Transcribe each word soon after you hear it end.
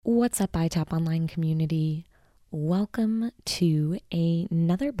What's up, iTop Online community? Welcome to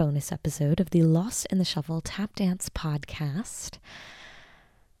another bonus episode of the Lost in the Shuffle Tap Dance podcast.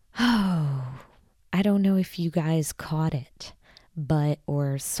 Oh, I don't know if you guys caught it,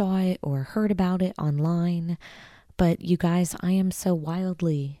 or saw it or heard about it online, but you guys, I am so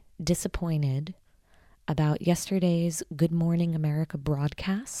wildly disappointed about yesterday's Good Morning America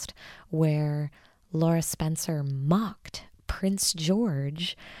broadcast where Laura Spencer mocked Prince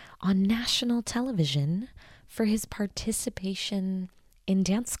George on national television for his participation in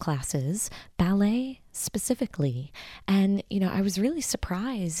dance classes, ballet specifically. And, I was really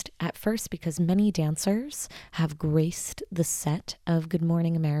surprised at first because many dancers have graced the set of Good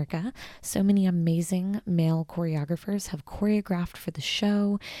Morning America. So many amazing male choreographers have choreographed for the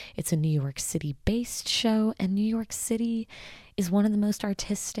show. It's a New York City-based show, and New York City is one of the most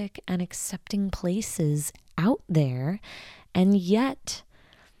artistic and accepting places out there. And yet,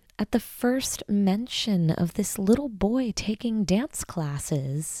 at the first mention of this little boy taking dance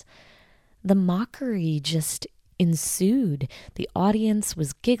classes, the mockery just ensued. The audience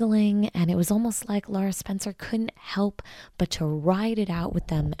was giggling, and it was almost like Laura Spencer couldn't help but to ride it out with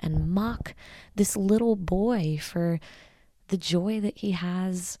them and mock this little boy for the joy that he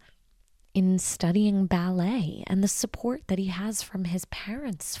has in studying ballet and the support that he has from his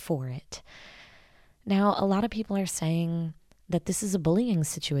parents for it. Now, a lot of people are saying that this is a bullying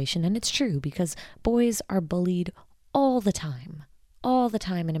situation, and it's true because boys are bullied all the time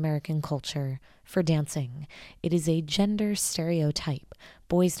in American culture for dancing. It is a gender stereotype.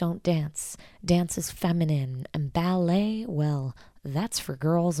 Boys don't dance. Dance is feminine, and ballet, well, that's for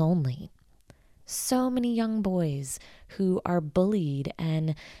girls only. So many young boys who are bullied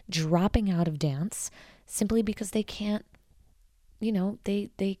and dropping out of dance simply because they can't,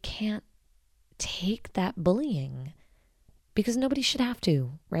 they can't take that bullying. Because nobody should have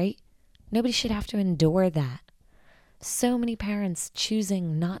to, right? Nobody should have to endure that. So many parents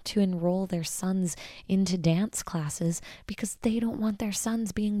choosing not to enroll their sons into dance classes because they don't want their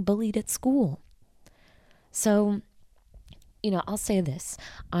sons being bullied at school. So, I'll say this.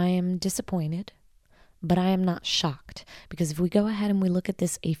 I am disappointed, but I am not shocked. Because if we go ahead and we look at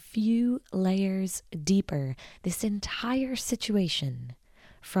this a few layers deeper, this entire situation,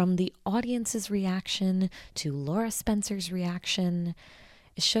 from the audience's reaction to Laura Spencer's reaction,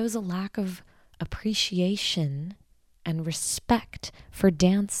 it shows a lack of appreciation and respect for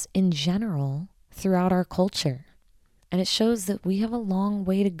dance in general throughout our culture. And it shows that we have a long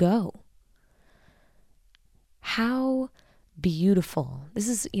way to go. How beautiful. This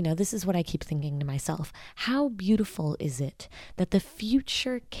is what I keep thinking to myself. How beautiful is it that the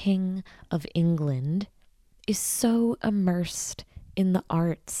future king of England is so immersed in the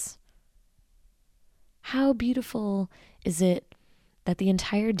arts? How beautiful is it that the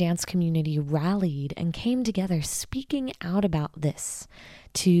entire dance community rallied and came together speaking out about this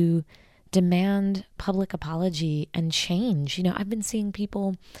to demand public apology and change? I've been seeing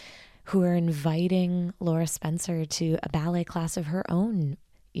people who are inviting Laura Spencer to a ballet class of her own.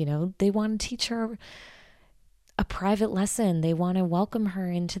 They want to teach her a private lesson. They want to welcome her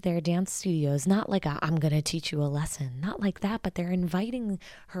into their dance studios. Not like I'm going to teach you a lesson. Not like that, but they're inviting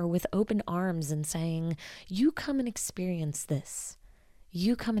her with open arms and saying, you come and experience this.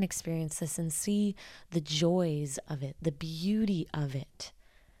 You come and experience this and see the joys of it, the beauty of it,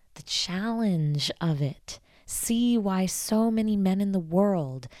 the challenge of it. See why so many men in the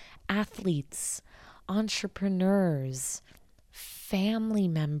world, athletes, entrepreneurs, family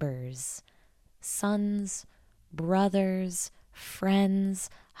members, sons, brothers, friends,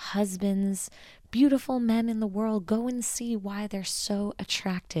 husbands, beautiful men in the world, go and see why they're so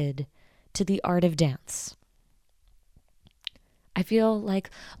attracted to the art of dance. I feel like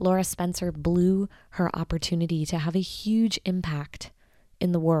Laura Spencer blew her opportunity to have a huge impact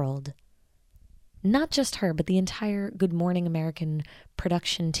in the world. Not just her, but the entire Good Morning American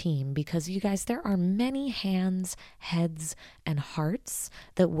production team, because you guys, there are many hands, heads, and hearts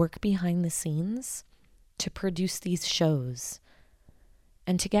that work behind the scenes to produce these shows.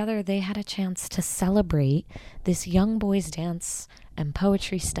 And together they had a chance to celebrate this young boy's dance and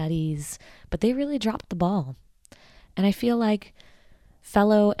poetry studies, but they really dropped the ball. And I feel like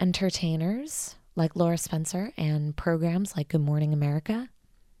fellow entertainers like Laura Spencer and programs like Good Morning America,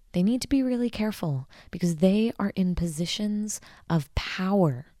 they need to be really careful because they are in positions of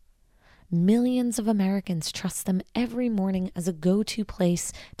power. Millions of Americans trust them every morning as a go-to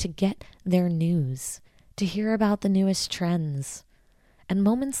place to get their news, to hear about the newest trends. And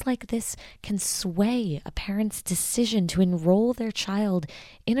moments like this can sway a parent's decision to enroll their child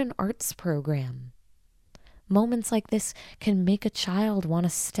in an arts program. Moments like this can make a child want to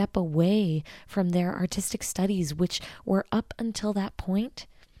step away from their artistic studies, which were up until that point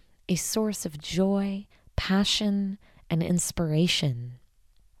a source of joy, passion, and inspiration.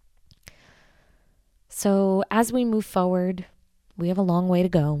 So as we move forward, we have a long way to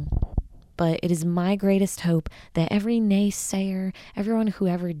go. But it is my greatest hope that every naysayer, everyone who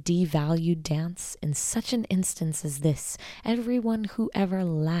ever devalued dance in such an instance as this, everyone who ever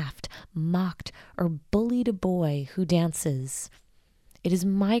laughed, mocked, or bullied a boy who dances, it is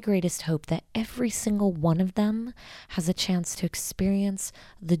my greatest hope that every single one of them has a chance to experience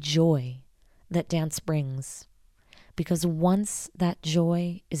the joy that dance brings. Because once that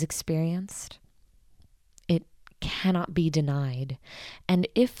joy is experienced, it cannot be denied. And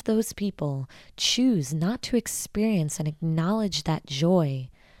if those people choose not to experience and acknowledge that joy,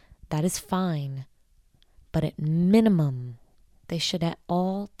 that is fine. But at minimum, they should at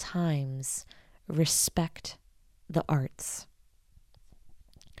all times respect the arts.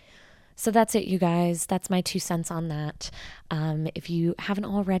 So that's it, you guys. That's my 2 cents on that. If you haven't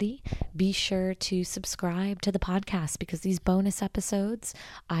already, be sure to subscribe to the podcast, because these bonus episodes,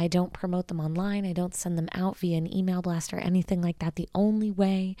 I don't promote them online. I don't send them out via an email blast or anything like that. The only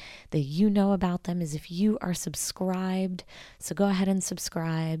way that you know about them is if you are subscribed. So go ahead and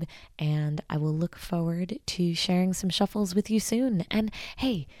subscribe, and I will look forward to sharing some shuffles with you soon. And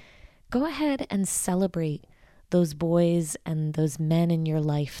hey, go ahead and celebrate those boys and those men in your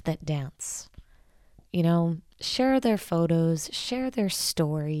life that dance. You know, share their photos, share their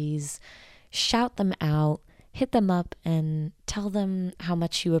stories, shout them out, hit them up, and tell them how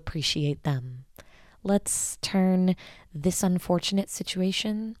much you appreciate them. Let's turn this unfortunate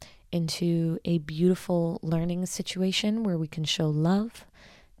situation into a beautiful learning situation where we can show love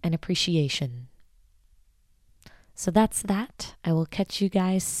and appreciation. So that's that. I will catch you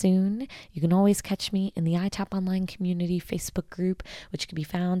guys soon. You can always catch me in the iTap Online Community Facebook group, which can be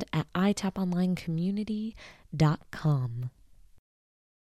found at itaponlinecommunity.com.